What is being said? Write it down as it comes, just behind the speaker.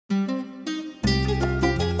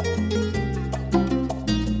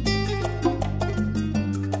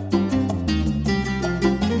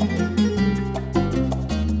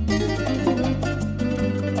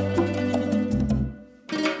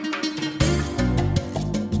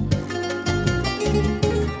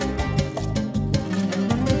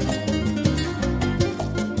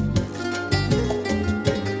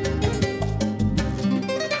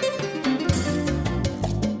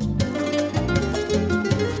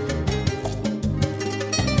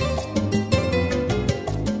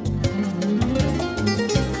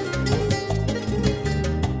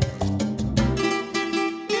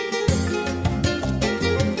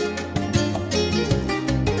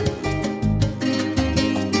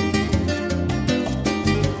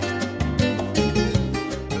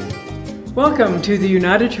Welcome to the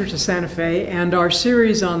United Church of Santa Fe and our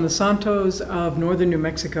series on the Santos of northern New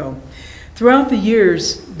Mexico. Throughout the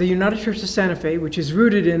years, the United Church of Santa Fe, which is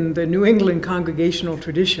rooted in the New England congregational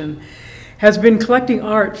tradition, has been collecting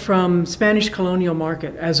art from Spanish colonial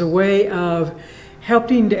market as a way of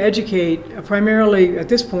helping to educate, primarily at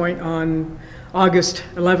this point on August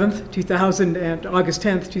 11th, 2000 and August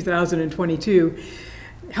 10th, 2022,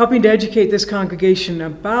 helping to educate this congregation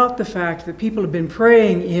about the fact that people have been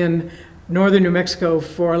praying in northern New Mexico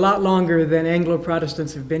for a lot longer than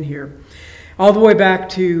Anglo-Protestants have been here. All the way back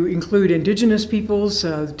to include indigenous peoples,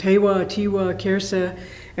 Tewa, Tiwa, Kersa,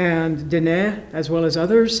 and Dene, as well as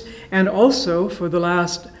others, and also for the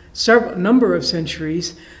last number of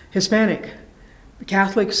centuries, Hispanic,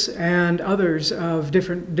 Catholics, and others of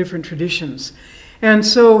different traditions. And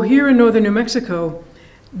so here in northern New Mexico,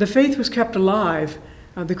 the faith was kept alive.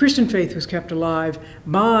 The Christian faith was kept alive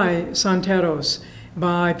by Santeros,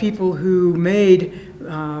 by people who made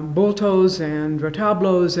bultos and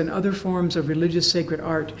retablos and other forms of religious sacred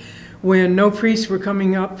art when no priests were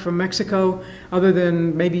coming up from Mexico other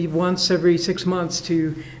than maybe once every 6 months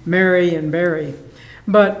to marry and bury.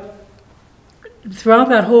 But throughout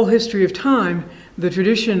that whole history of time, the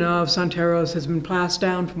tradition of Santeros has been passed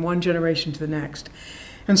down from one generation to the next.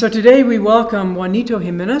 And so today we welcome Juanito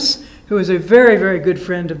Jimenez, who is a very, very good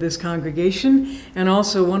friend of this congregation and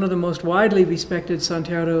also one of the most widely respected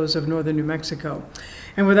Santeros of northern New Mexico.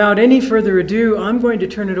 And without any further ado, I'm going to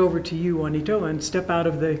turn it over to you, Juanito, and step out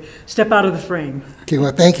of the frame. Okay,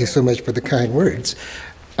 well, thank you so much for the kind words.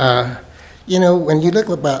 You know, when you look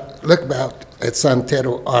about at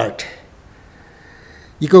Santero art,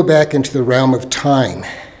 you go back into the realm of time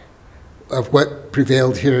of what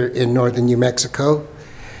prevailed here in northern New Mexico.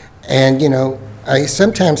 And, you know, I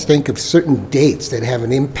sometimes think of certain dates that have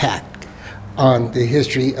an impact on the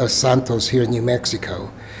history of Santos here in New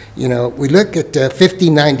Mexico. You know, we look at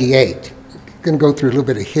 1598. I'm going to go through a little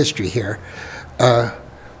bit of history here.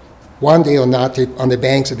 Juan de Onate, on the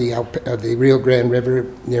banks of the Rio Grande River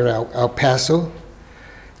near El Paso,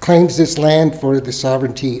 claims this land for the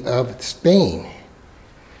sovereignty of Spain.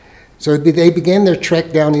 So they began their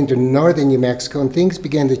trek down into northern New Mexico, and things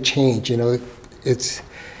began to change. You know,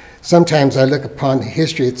 sometimes I look upon the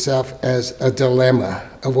history itself as a dilemma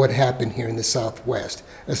of what happened here in the Southwest,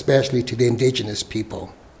 especially to the indigenous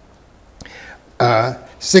people.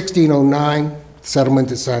 1609,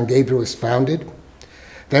 settlement of San Gabriel was founded.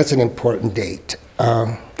 That's an important date.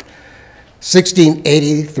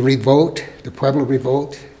 1680, the revolt, the Pueblo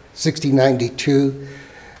Revolt. 1692,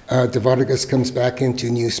 de Vargas comes back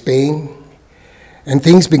into New Spain. And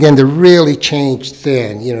things began to really change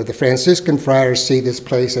then. You know, the Franciscan friars see this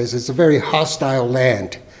place as it's a very hostile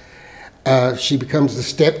land. She becomes the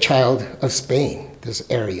stepchild of Spain, this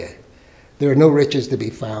area. There are no riches to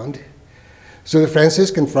be found. So the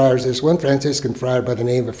Franciscan friars, there's one Franciscan friar by the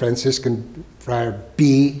name of Franciscan Friar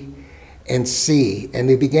B and C, and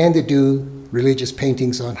they began to do religious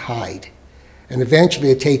paintings on hide. And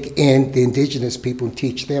eventually they take in the indigenous people and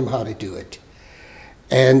teach them how to do it.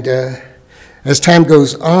 And as time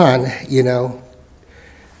goes on, you know,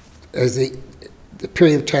 as the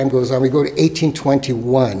period of time goes on, we go to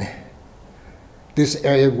 1821. This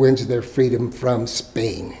area wins their freedom from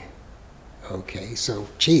Spain. Okay, so,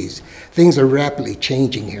 geez, things are rapidly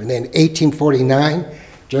changing here. And then 1849,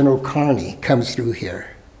 General Kearny comes through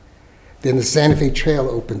here. Then the Santa Fe Trail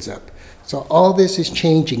opens up. So all this is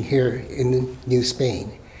changing here in New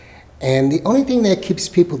Spain. And the only thing that keeps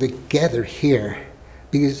people together here,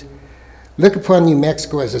 because look upon New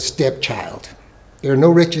Mexico as a stepchild. There are no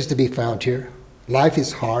riches to be found here. Life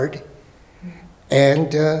is hard.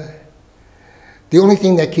 And the only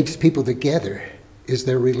thing that keeps people together is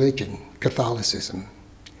their religion, Catholicism.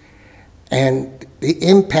 And the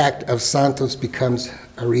impact of Santos becomes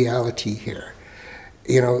a reality here.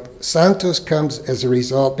 You know, Santos comes as a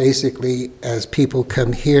result, basically, as people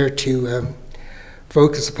come here to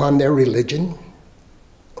focus upon their religion.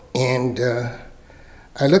 And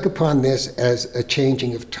I look upon this as a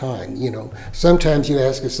changing of time. You know, sometimes you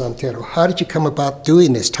ask a Santero, how did you come about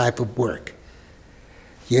doing this type of work?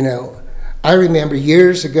 You know, I remember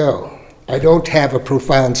years ago, I don't have a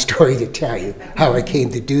profound story to tell you how I came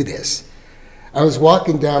to do this. I was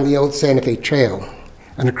walking down the old Santa Fe Trail,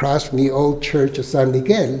 and across from the old church of San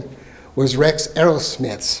Miguel was Rex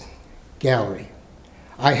Aerosmith's gallery.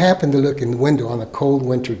 I happened to look in the window on a cold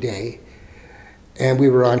winter day, and we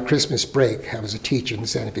were on Christmas break. I was a teacher in the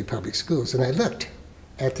Santa Fe Public Schools, and I looked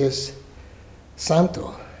at this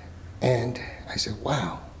Santo, and I said,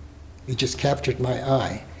 wow, it just captured my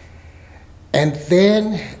eye. And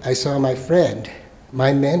then I saw my friend,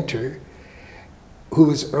 my mentor, who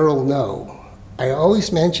was Earl No, I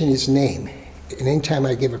always mention his name anytime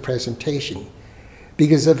I give a presentation.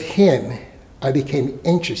 Because of him, I became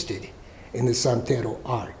interested in the Santero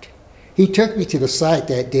art. He took me to the site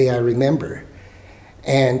that day, I remember,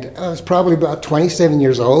 and I was probably about 27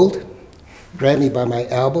 years old, grabbed me by my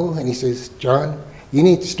elbow, and he says, "John, you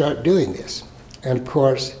need to start doing this." And of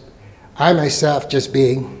course, I myself, just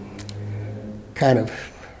being kind of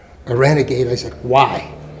a renegade, I said,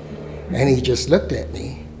 "Why?" And he just looked at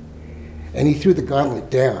me, and he threw the gauntlet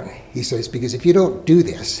down. He says, "Because if you don't do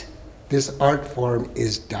this, this art form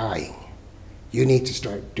is dying. You need to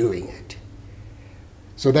start doing it."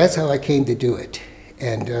 So that's how I came to do it.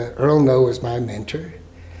 And Earl No was my mentor.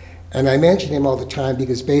 And I mention him all the time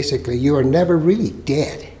because basically you are never really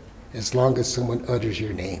dead as long as someone utters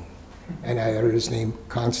your name. And I utter his name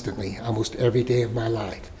constantly, almost every day of my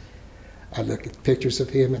life. I look at pictures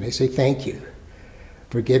of him and I say, thank you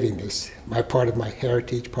for giving this, my part of my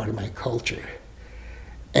heritage, part of my culture.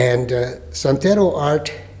 And Santero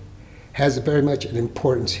art has very much an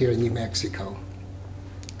importance here in New Mexico.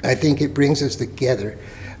 I think it brings us together.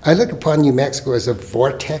 I look upon New Mexico as a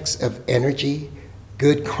vortex of energy,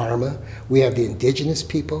 good karma. We have the indigenous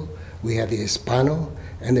people, we have the Hispano,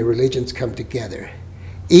 and the religions come together.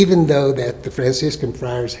 Even though that the Franciscan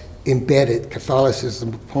friars embedded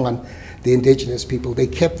Catholicism upon the indigenous people, they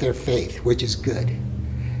kept their faith, which is good.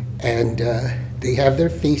 And they have their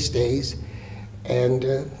feast days, and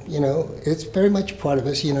you know, it's very much a part of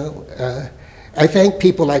us, you know. I thank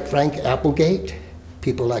people like Frank Applegate,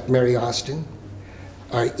 people like Mary Austin,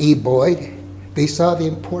 E. Boyd. They saw the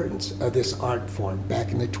importance of this art form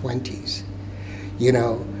back in the 20s. You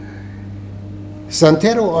know,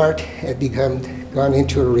 Santero art had gone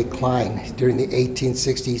into a recline during the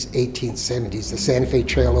 1860s, 1870s. The Santa Fe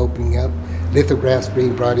Trail opening up, lithographs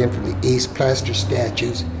being brought in from the east, plaster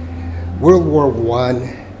statues. World War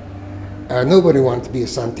I, nobody wanted to be a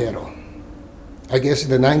Santero. I guess in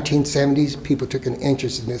the 1970s, people took an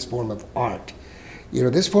interest in this form of art. You know,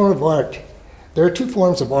 this form of art, there are two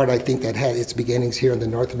forms of art I think that had its beginnings here on the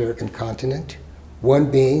North American continent. One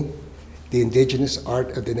being the indigenous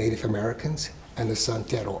art of the Native Americans and the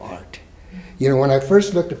Santero art. You know, when I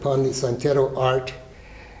first looked upon the Santero art,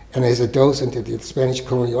 and as a docent at the Spanish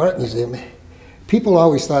Colonial Art Museum, people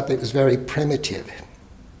always thought that it was very primitive.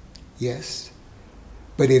 Yes,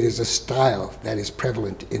 but it is a style that is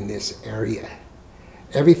prevalent in this area.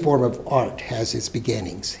 Every form of art has its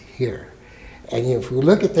beginnings here. And you know, if we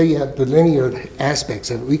look at the linear aspects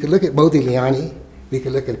of it, we could look at Modigliani, we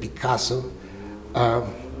could look at Picasso, and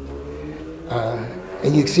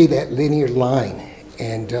you see that linear line.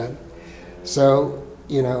 And so,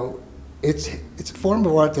 you know, it's a form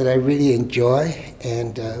of art that I really enjoy.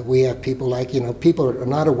 And we have people like, you know, people are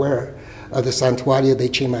not aware of the Santuario de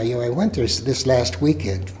Chimayo. I went there this last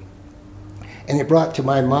weekend, and it brought to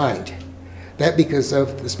my mind that because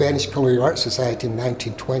of the Spanish Colonial Art Society in the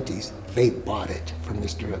 1920s, they bought it from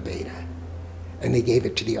Mr. Abeda, and they gave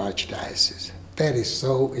it to the Archdiocese. That is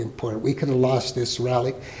so important. We could have lost this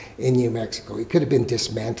relic in New Mexico. It could have been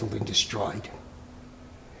dismantled and destroyed.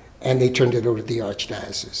 And they turned it over to the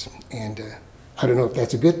Archdiocese. And I don't know if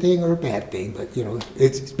that's a good thing or a bad thing, but you know,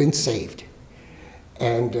 it's been saved.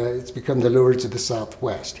 And it's become the lures of the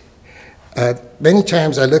Southwest. Many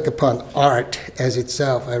times I look upon art as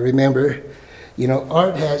itself. I remember, you know,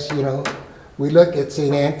 art has, you know, we look at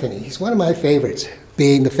St. Anthony. He's one of my favorites,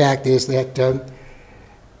 being the fact is that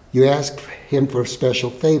you ask him for special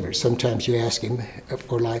favors. Sometimes you ask him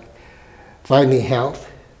for, like, find me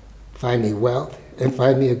health, find me wealth, and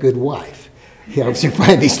find me a good wife. He helps you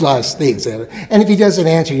find these last things. And if he doesn't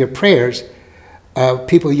answer your prayers,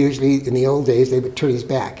 people usually, in the old days, they would turn his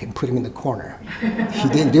back and put him in the corner. He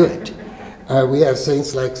didn't do it. We have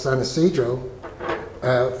saints like San Isidro,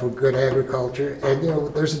 for good agriculture. And, you know,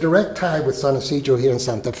 there's a direct tie with San Isidro here in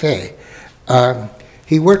Santa Fe.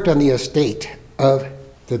 He worked on the estate of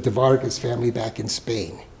the de Vargas family back in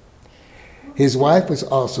Spain. His wife was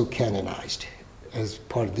also canonized as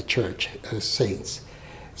part of the church as saints.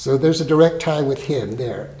 So there's a direct tie with him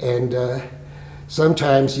there. And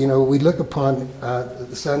sometimes, you know, we look upon the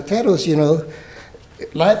Santeros, you know,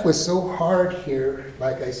 life was so hard here,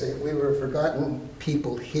 like I said, we were a forgotten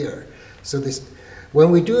people here. So this, when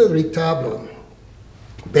we do a retablo,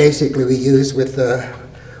 basically we use wood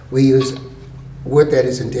that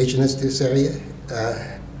is indigenous to this area,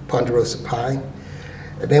 ponderosa pine,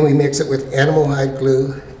 and then we mix it with animal hide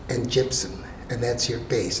glue and gypsum, and that's your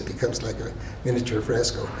base. It becomes like a miniature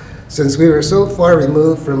fresco. Since we were so far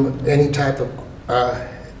removed from any type of art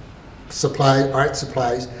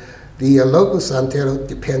supplies, the local Santero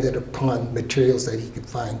depended upon materials that he could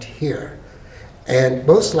find here. And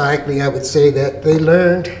most likely, I would say that they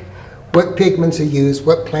learned what pigments are used,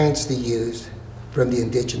 what plants they use from the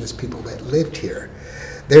indigenous people that lived here.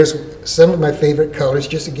 There's some of my favorite colors,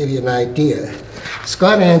 just to give you an idea.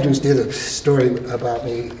 Scott Andrews did a story about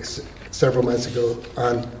me several months ago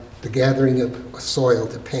on the gathering of soil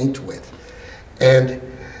to paint with. And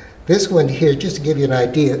this one here, just to give you an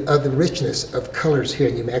idea of the richness of colors here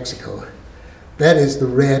in New Mexico, that is the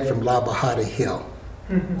red from La Bajada Hill.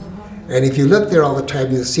 And if you look there all the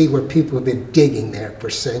time, you'll see where people have been digging there for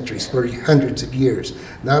centuries, for hundreds of years.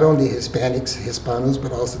 Not only Hispanics, Hispanos,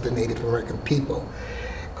 but also the Native American people.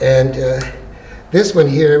 And this one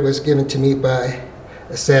here was given to me by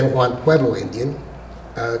a San Juan Pueblo Indian,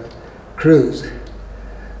 Cruz,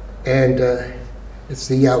 and it's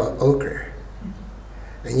the yellow ochre.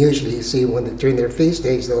 And usually you see when during their feast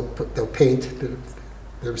days, they'll paint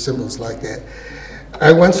their symbols like that.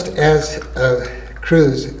 I once asked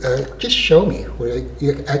Cruz, just show me where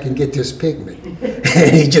I can get this pigment.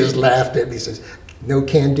 And he just laughed at me. He says, no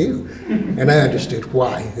can do. And I understood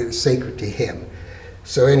why. It was sacred to him.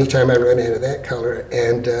 So anytime I run out of that color,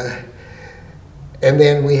 and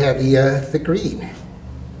then we have the green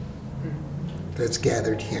that's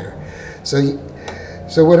gathered here.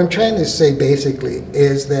 So what I'm trying to say basically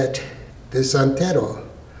is that the Santero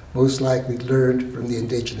most likely learned from the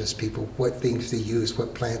indigenous people what things they use,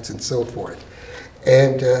 what plants and so forth.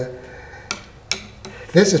 And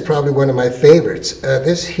this is probably one of my favorites.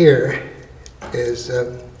 This here is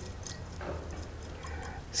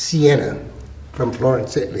Sienna from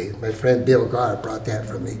Florence, Italy. My friend Bill Garr brought that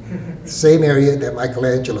for me. Same area that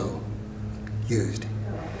Michelangelo used.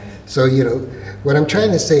 So, you know, what I'm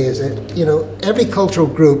trying to say is that, you know, every cultural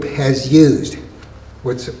group has used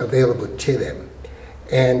what's available to them.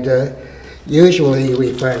 And usually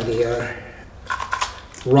we find the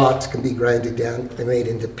rocks can be grinded down and made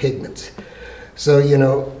into pigments. So, you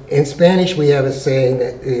know, in Spanish we have a saying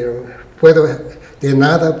that, you know, de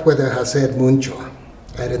nada puedo hacer mucho.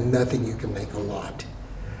 Out of nothing you can make a lot.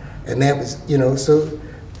 And that was, you know, so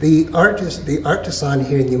the artisan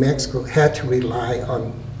here in New Mexico had to rely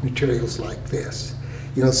on materials like this.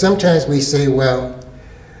 You know, sometimes we say, well,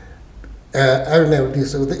 I remember people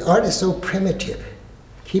say, well, the art is so primitive.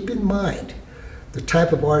 Keep in mind, the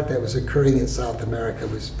type of art that was occurring in South America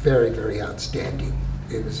was very, very outstanding.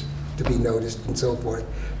 It was to be noticed and so forth.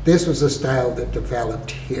 This was a style that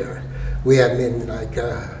developed here. We have men like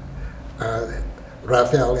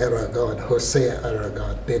Rafael Aragon, Jose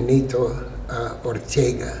Aragon, Benito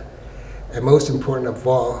Ortega, and most important of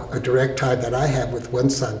all, a direct tie that I have with one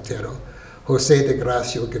Santero, Jose de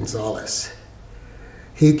Gracio Gonzalez.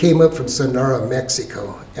 He came up from Sonora,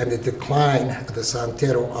 Mexico, and the decline of the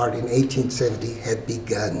Santero art in 1870 had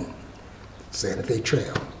begun. Santa Fe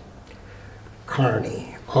Trail,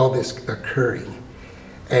 Kearney, all this occurring.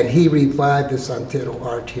 And he revived the Santero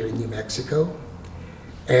art here in New Mexico,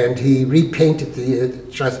 and he repainted the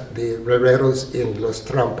rereros in Los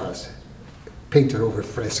Trampas, painted over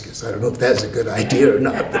frescoes. I don't know if that's a good idea or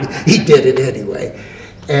not, but he did it anyway.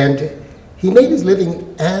 And he made his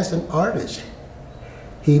living as an artist.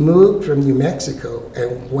 He moved from New Mexico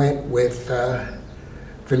and went with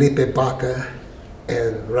Felipe Baca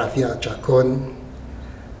and Rafael Chacon.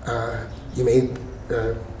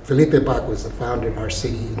 Felipe Baca was the founder of our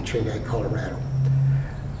city in Trinidad, Colorado.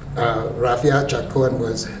 Rafael Chacon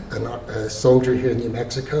was a soldier here in New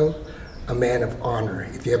Mexico, a man of honor.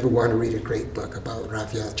 If you ever want to read a great book about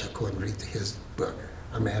Rafael Chacon, read his book,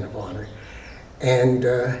 A Man of Honor. And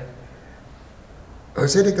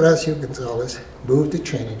Jose de Gracio Gonzalez moved to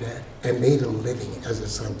Trinidad and made a living as a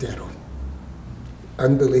Santero.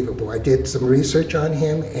 Unbelievable. I did some research on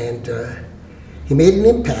him, and he made an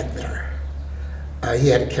impact there. He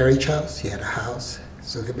had a carriage house, he had a house,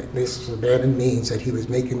 so this was a man in means that he was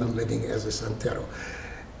making a living as a Santero.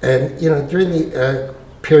 And, you know, during the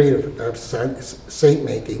period of saint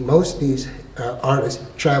making, most of these artists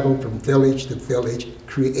traveled from village to village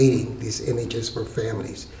creating these images for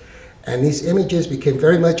families. And these images became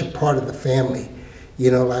very much a part of the family. You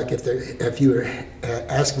know, like if you were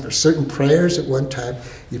asking for certain prayers at one time,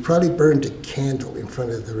 you probably burned a candle in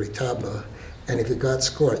front of the retablo, and if it got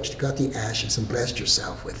scorched, you got the ashes and blessed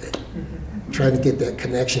yourself with it, trying to get that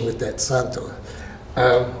connection with that santo.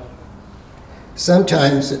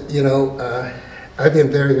 Sometimes, you know, I've been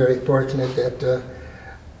very, very fortunate that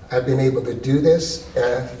I've been able to do this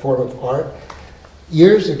form of art.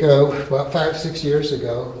 Years ago, about 5, 6 years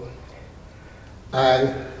ago,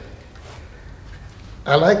 I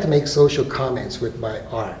like to make social comments with my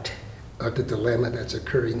art of the dilemma that's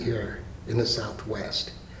occurring here in the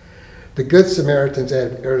Southwest. the Good Samaritans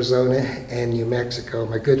out of Arizona and New Mexico,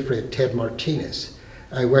 my good friend Ted Martinez.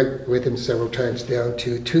 I went with him several times down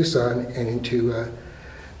to Tucson and into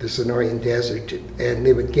the Sonoran Desert, and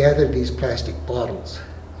they would gather these plastic bottles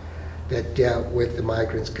that dealt with the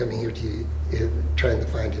migrants coming here to trying to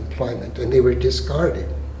find employment, and they were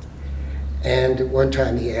discarded. And one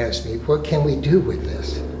time he asked me, what can we do with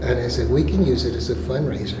this? And I said, we can use it as a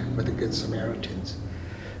fundraiser for the Good Samaritans.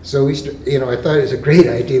 So we, I thought it was a great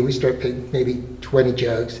idea. We started paying maybe 20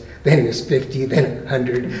 jugs, then it was 50, then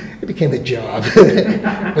 100. It became a job,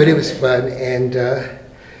 but it was fun. And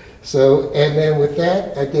and then with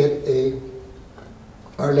that, I did a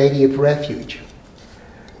Our Lady of Refuge.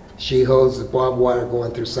 She holds the barbed wire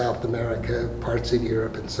going through South America, parts of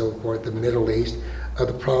Europe and so forth, the Middle East, of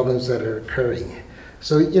the problems that are occurring.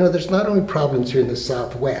 So, there's not only problems here in the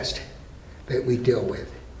Southwest that we deal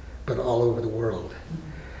with, but all over the world.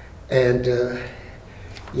 And,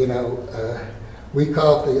 we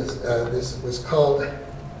call this was called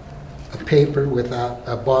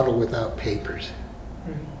a bottle without papers.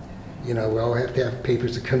 We all have to have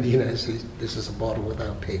papers to come to the United States. This is a bottle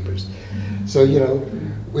without papers. So,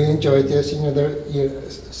 we enjoyed this.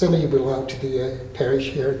 Some of you belong to the parish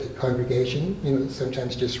here, the congregation.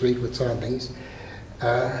 Sometimes just read what's on these.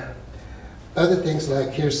 Other things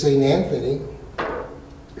like here's St. Anthony,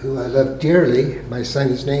 who I love dearly. My son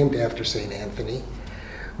is named after St. Anthony.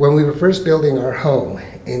 When we were first building our home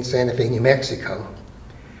in Santa Fe, New Mexico,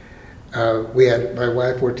 my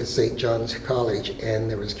wife worked at St. John's College, and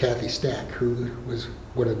there was Kathy Stack, who was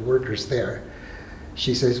one of the workers there.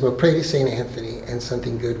 She says, well, pray to St. Anthony and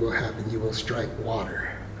something good will happen. You will strike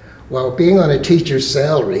water. Well, being on a teacher's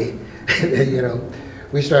salary,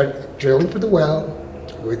 we started drilling for the well.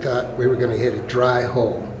 We thought we were going to hit a dry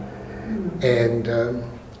hole. And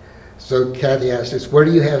so Kathy asked us, where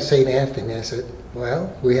do you have St. Anthony? I said,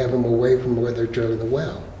 well, we have him away from where they're drilling the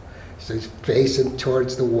well. So he's facing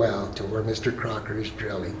towards the well to where Mr. Crocker is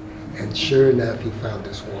drilling. And sure enough, he found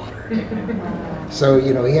this water. So,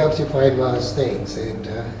 he helps you find lost things. And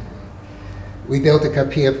we built a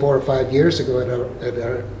capilla 4 or 5 years ago at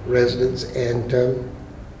our residence, and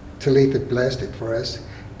Talitha blessed it for us.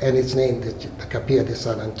 And it's named the Capilla de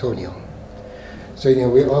San Antonio. So,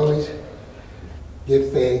 we always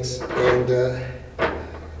give thanks. And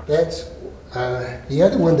that's the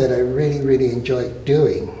other one that I really, really enjoyed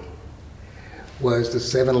doing was the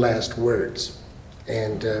 7 last words.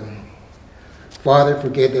 And Father,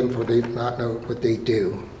 forgive them for they not know what they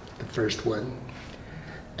do, the first one.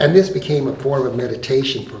 And this became a form of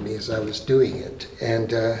meditation for me as I was doing it.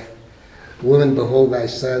 And woman, behold thy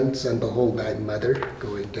son, son, behold thy mother,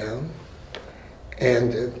 going down.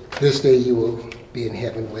 And this day you will be in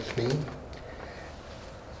heaven with me.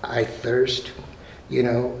 I thirst.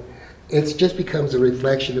 It just becomes a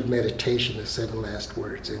reflection of meditation, the 7 last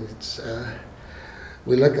words. And it's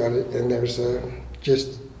we look at it, and there's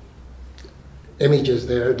just images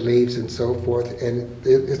there, leaves and so forth, and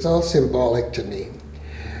it's all symbolic to me.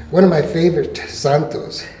 One of my favorite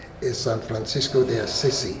santos is San Francisco de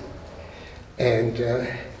Assisi, and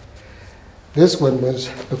this one was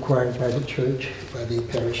acquired by the church, by the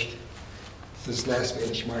parish, this last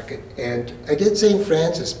Spanish market. And I did St.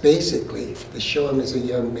 Francis basically to show him as a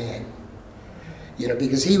young man,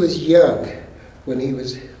 because he was young when he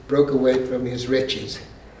broke away from his riches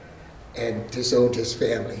and disowned his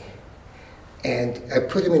family. And I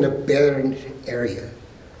put him in a barren area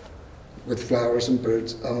with flowers and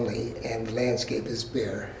birds only, and the landscape is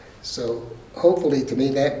bare. So hopefully to me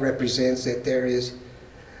that represents that there is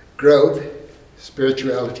growth,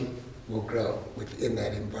 spirituality will grow within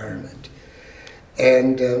that environment.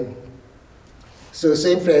 And so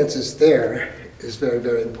St. Francis there is very,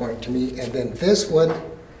 very important to me. And then this one,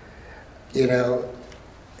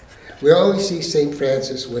 we always see St.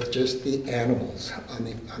 Francis with just the animals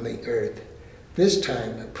on the earth. This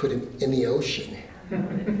time I put him in the ocean.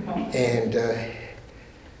 And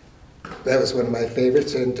that was one of my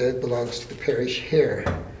favorites, and it belongs to the parish here.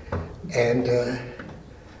 And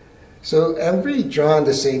so I'm really drawn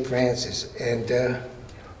to St. Francis. And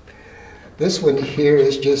this one here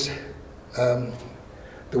is just the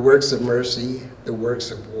works of mercy, the works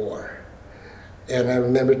of war. And I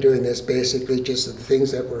remember doing this basically just the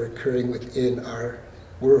things that were occurring within our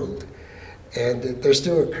world. And they're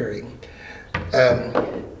still occurring.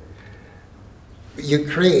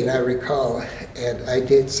 Ukraine, I recall, and I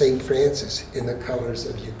did St. Francis in the colors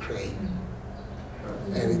of Ukraine.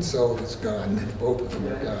 And its soul is gone, both of them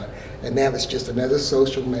are gone. And that was just another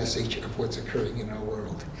social message of what's occurring in our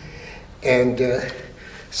world. And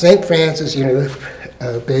St. Francis,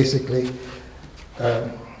 basically,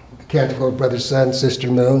 Canticle, Brother Sun, Sister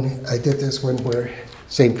Moon. I did this one where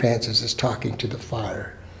St. Francis is talking to the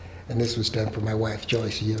fire. And this was done for my wife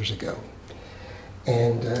Joyce years ago.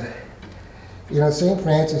 And, you know, St.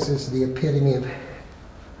 Francis is the epitome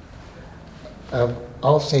of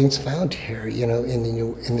all saints found here, you know,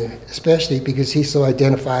 especially because he's so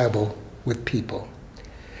identifiable with people.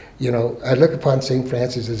 You know, I look upon St.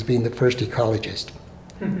 Francis as being the first ecologist,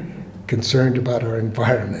 concerned about our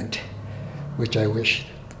environment, which I wish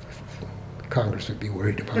Congress would be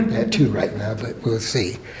worried about that too right now, but we'll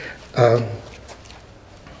see.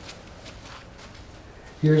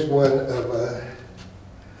 Here's one of,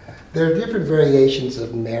 there are different variations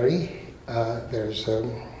of Mary. There's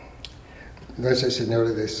Nuestra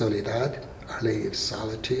Señora de Soledad, Our Lady of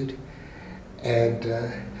Solitude. And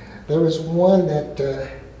there was one that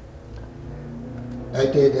I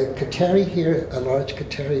did a Kateri here, a large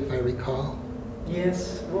Kateri if I recall.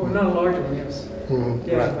 Yes, well, not a large one, yes.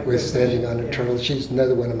 Yeah, right, we're standing on a turtle. She's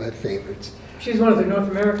another one of my favorites. She's one of the North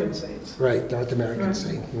American saints. Right, North American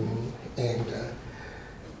saint. And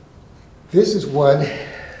this is one,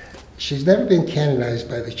 she's never been canonized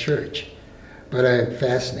by the church, but I am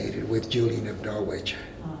fascinated with Julian of Norwich.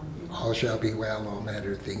 All shall be well, all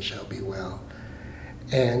manner of things shall be well.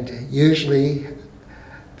 And usually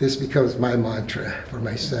this becomes my mantra for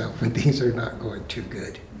myself when things are not going too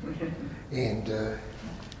good.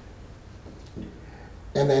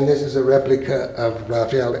 And then this is a replica of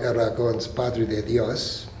Rafael Aragon's Padre de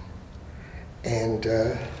Dios. And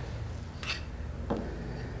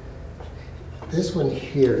this one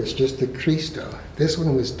here is just the Cristo. This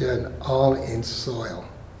one was done all in soil.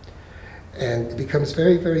 And it becomes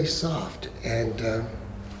very, very soft. And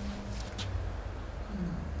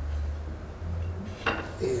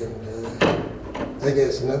I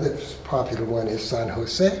guess another popular one is San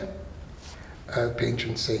Jose,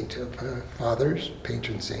 patron saint of fathers,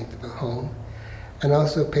 patron saint of a home, and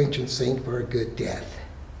also patron saint for a good death.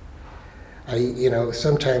 You know,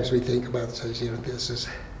 sometimes we think about this, you know, this is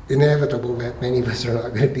inevitable that many of us are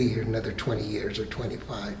not going to be here another 20 years or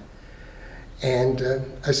 25. And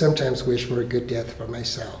I sometimes wish for a good death for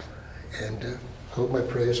myself, and hope my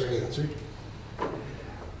prayers are answered.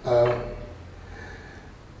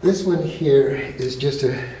 This one here is just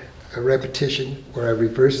a repetition where I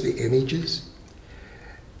reverse the images.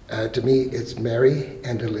 To me, it's Mary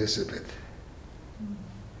and Elizabeth.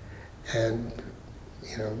 And,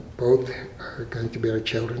 you know, both are going to bear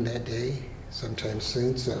children that day, sometime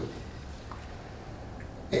soon. So,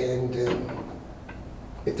 and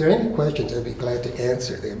if there are any questions, I'd be glad to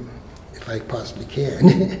answer them if I possibly can.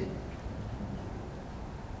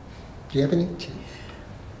 Do you have any?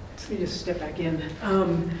 Let me just step back in.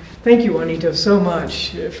 Thank you, Juanito, so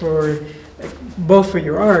much for both for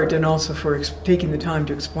your art and also for taking the time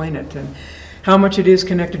to explain it, and how much it is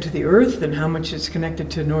connected to the earth and how much it's connected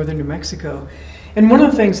to northern New Mexico. And one of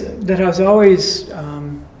the things that has always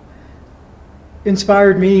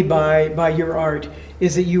inspired me by your art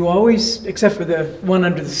is that you always, except for the one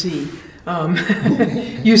under the sea,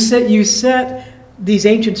 you set these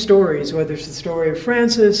ancient stories, whether it's the story of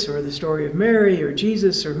Francis or the story of Mary or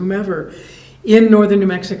Jesus or whomever, in northern New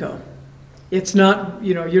Mexico. It's not,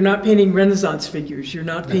 you know, you're not painting Renaissance figures. You're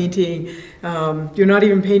not painting, you're not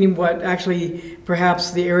even painting what actually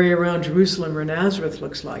perhaps the area around Jerusalem or Nazareth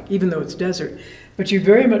looks like, even though it's desert. But you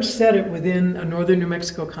very much set it within a northern New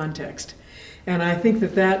Mexico context. And I think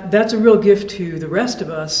that's a real gift to the rest of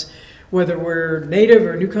us, whether we're native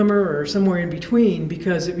or newcomer or somewhere in between,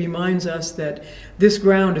 because it reminds us that this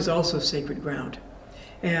ground is also sacred ground.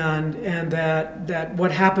 And that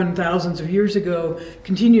what happened thousands of years ago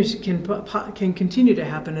can continue to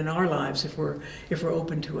happen in our lives if we're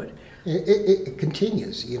open to it. It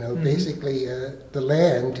continues, you know. Basically, the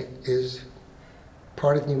land is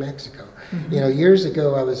part of New Mexico. You know, years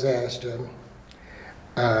ago I was asked,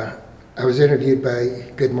 I was interviewed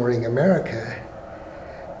by Good Morning America,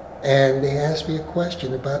 and they asked me a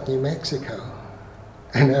question about New Mexico.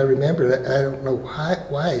 And I remember, I don't know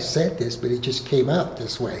why I said this, but it just came out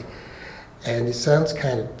this way. And it sounds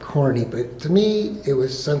kind of corny, but to me, it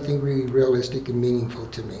was something really realistic and meaningful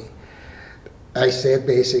to me. I said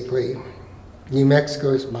basically, New Mexico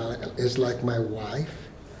is like my wife.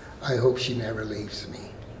 I hope she never leaves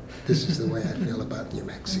me. This is the way I feel about New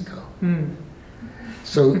Mexico.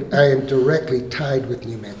 So I am directly tied with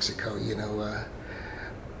New Mexico, you know.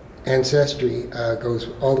 Ancestry goes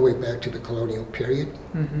all the way back to the colonial period.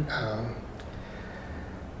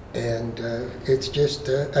 And it's just,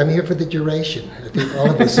 I'm here for the duration. I think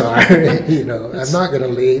all of us are, you know. I'm not going to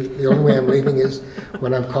leave. The only way I'm leaving is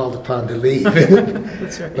when I'm called upon to leave.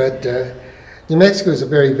 That's right. But New Mexico is a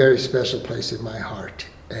very, very special place in my heart.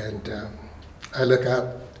 And I look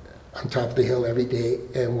out on top of the hill every day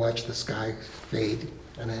and watch the sky fade,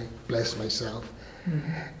 and I bless myself.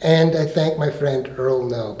 Mm-hmm. And I thank my friend Earl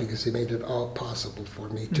No, because he made it all possible for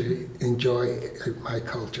me to enjoy my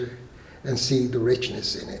culture and see the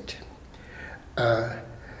richness in it.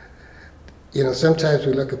 You know, sometimes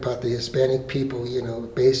we look upon the Hispanic people, you know,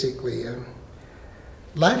 basically,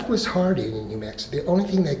 life was hard in New Mexico. The only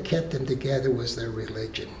thing that kept them together was their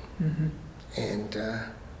religion. Mm-hmm. And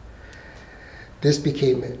this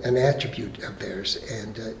became an attribute of theirs,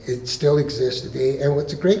 and it still exists today. And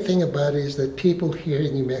what's a great thing about it is that people here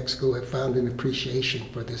in New Mexico have found an appreciation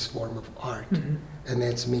for this form of art, mm-hmm. and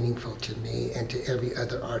that's meaningful to me and to every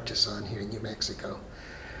other artist on here in New Mexico.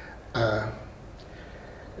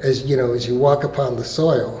 As you know, as you walk upon the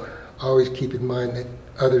soil, always keep in mind that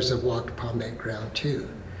others have walked upon that ground too.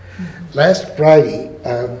 Mm-hmm. Last Friday,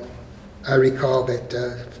 I recall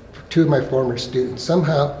that two of my former students,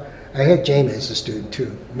 somehow, I had Jimenez as a student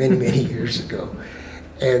too, many, many years ago.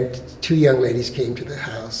 And two young ladies came to the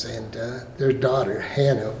house, and their daughter,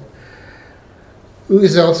 Hannah, who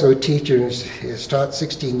is also a teacher and has taught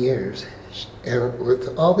 16 years, and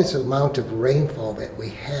with all this amount of rainfall that we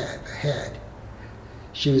had,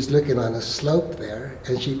 she was looking on a slope there,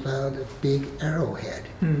 and she found a big arrowhead.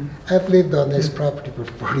 Mm. I've lived on this property for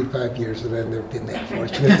 45 years, and I've never been that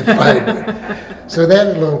fortunate to find one. So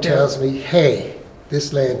that alone tells me, hey,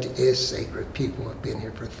 this land is sacred. People have been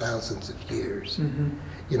here for thousands of years. Mm-hmm.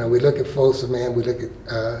 You know, we look at Folsom Man, we look at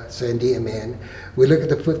Sandia Man, we look at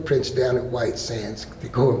the footprints down at White Sands,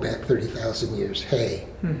 going back 30,000 years. Hey,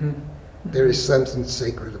 mm-hmm. There is something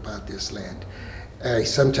sacred about this land. I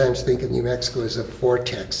sometimes think of New Mexico as a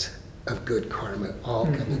vortex of good karma, all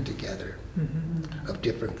mm-hmm. coming together, mm-hmm. of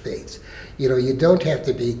different faiths. You know, you don't have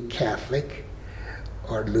to be Catholic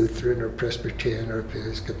or Lutheran or Presbyterian or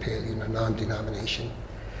Episcopalian or non-denomination.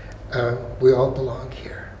 We all belong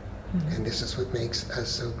here, mm-hmm. and this is what makes us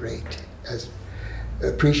so great. As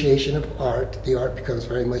appreciation of art, the art becomes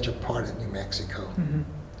very much a part of New Mexico. Mm-hmm.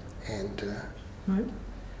 And right.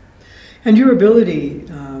 And your ability,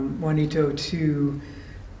 Juanito, to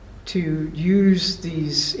use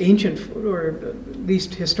these ancient or at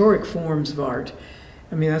least historic forms of art.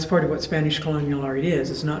 I mean, that's part of what Spanish colonial art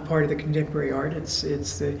is. It's not part of the contemporary art. It's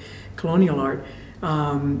the colonial art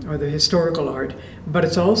or the historical art. But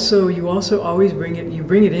it's also you also always bring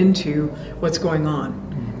it into what's going on.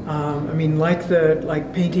 I mean, like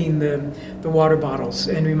painting the water bottles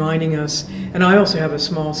and reminding us. And I also have a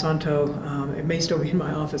small Santo. It may still be in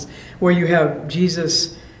my office, where you have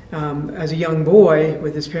Jesus as a young boy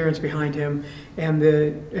with his parents behind him,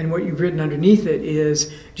 and what you've written underneath it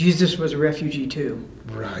is Jesus was a refugee too.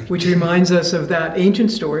 Right. Which reminds us of that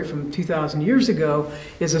ancient story from 2,000 years ago,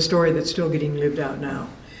 is a story that's still getting lived out now.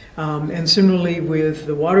 And similarly with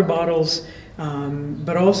the water bottles,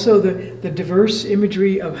 but also the diverse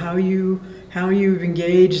imagery of how you've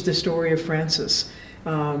engaged the story of Francis. You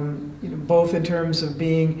know, both in terms of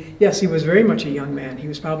being, yes, he was very much a young man. He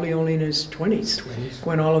was probably only in his 20s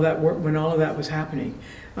when all of that was happening.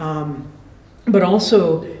 But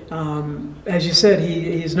also, as you said,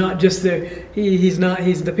 he's not just he's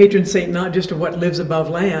the patron saint not just of what lives above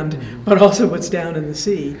land, mm-hmm. but also what's down in the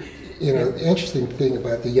sea. You know, the interesting thing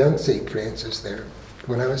about the young St. Francis there,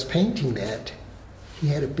 when I was painting that, he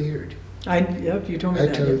had a beard. Yep, you told me that.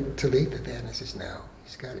 I told Talitha that, and I says, no,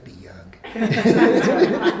 he's got to be young.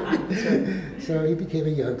 So he became a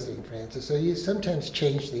young St. Francis. So you sometimes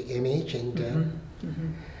change the image, and mm-hmm.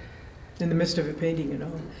 Mm-hmm. in the midst of a painting, you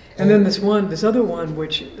know. And then this other one,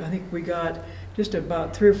 which I think we got just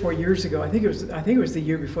about 3 or 4 years ago. I think it was the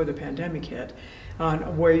year before the pandemic hit,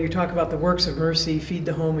 where you talk about the works of mercy: feed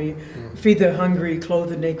the feed the hungry, clothe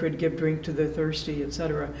the naked, give drink to the thirsty,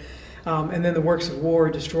 etc. And then the works of war: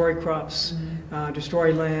 destroy crops, mm-hmm.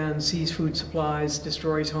 destroy land, seize food supplies,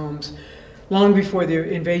 destroys homes. Long before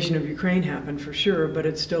the invasion of Ukraine happened, for sure, but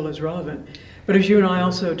it still is relevant. But as you and I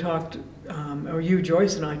also talked, or you,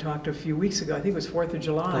 Joyce, and I talked a few weeks ago, I think it was 4th of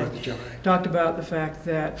July, talked about the fact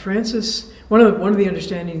that Francis, one of the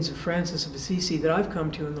understandings of Francis of Assisi that I've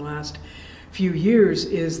come to in the last few years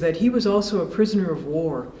is that he was also a prisoner of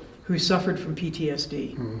war who suffered from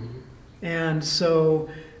PTSD. Mm-hmm. And so,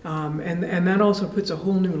 and that also puts a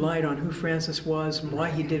whole new light on who Francis was and why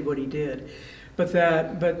he did what he did. But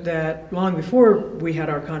that long before we had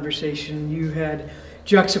our conversation, you had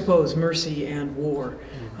juxtaposed mercy and war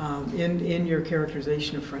in your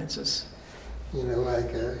characterization of Francis. You know, like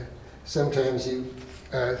sometimes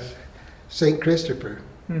Saint Christopher,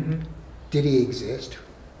 mm-hmm. did he exist?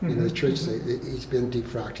 You know, the church says he's been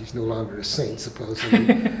defrocked. He's no longer a saint, supposedly.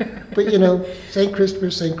 But, you know, St. Christopher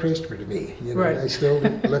to me. You know, Right. I still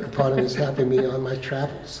look upon him as helping me on my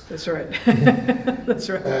travels. That's right. That's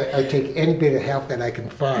right. I take any bit of help that I can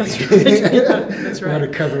find. That's right. Yeah, that's I want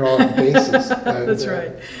right. to cover all the bases. And, That's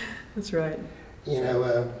right. That's right. You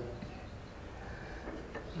know,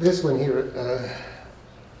 this one here,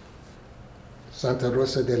 Santa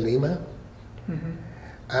Rosa de Lima. Mm-hmm.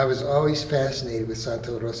 I was always fascinated with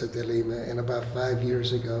Santa Rosa de Lima, and about 5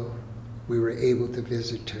 years ago, we were able to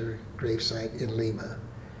visit her gravesite in Lima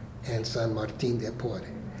and San Martin de Porres.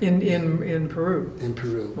 In Peru. In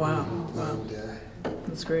Peru. Wow. Wow. And,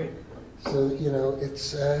 That's great. so, you know,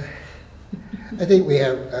 it's, I think we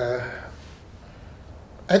have,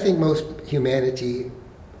 I think most humanity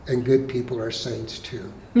and good people are saints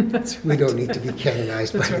too. That's right. We don't need to be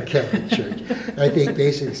canonized by That's the right. Catholic Church. I think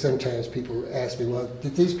basically sometimes people ask me, well,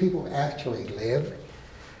 did these people actually live?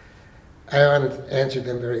 I answer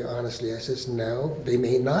them very honestly. I says, no, they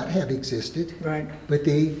may not have existed, Right. but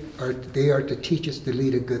they are to teach us to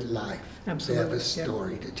lead a good life. Absolutely. They have a Yep.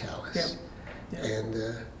 story to tell us. Yep. Yep.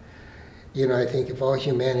 And, you know, I think if all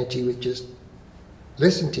humanity would just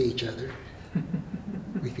listen to each other,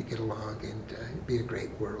 we could get along and be a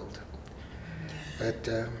great world. But,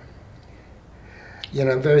 you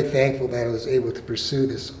know, I'm very thankful that I was able to pursue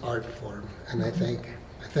this art form, and I thank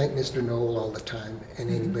Mr. Knoll all the time, and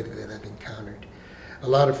anybody that I've encountered. A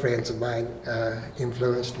lot of friends of mine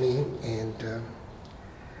influenced me, and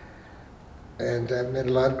I've met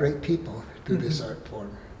a lot of great people through this art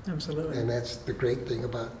form. Absolutely. And that's the great thing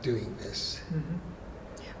about doing this.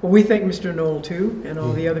 Well, we thank Mr. Knoll, too, and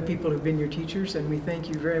all the other people who've been your teachers, and we thank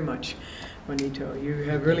you very much, Juanito. You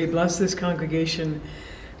have really blessed this congregation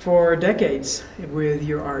for decades with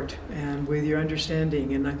your art and with your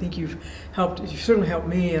understanding, and I think you've certainly helped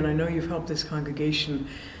me, and I know you've helped this congregation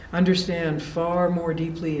understand far more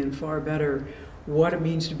deeply and far better what it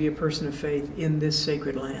means to be a person of faith in this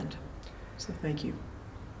sacred land. So thank you.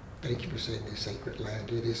 Thank you for saying this sacred land.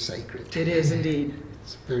 It is sacred. It is indeed.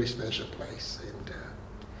 It's a very special place. And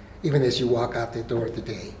even as you walk out the door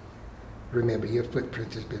today, remember your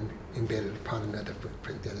footprint has been embedded upon another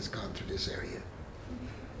footprint that has gone through this area.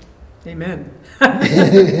 Amen.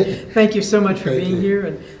 Thank you so much for Thank being you. here,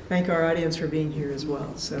 and thank our audience for being here as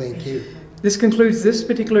well. So Thank you. this concludes this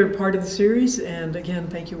particular part of the series, and again,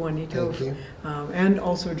 thank you, Juanito, Thank you. and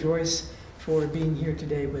also Joyce for being here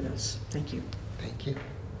today with us. Thank you. Thank you.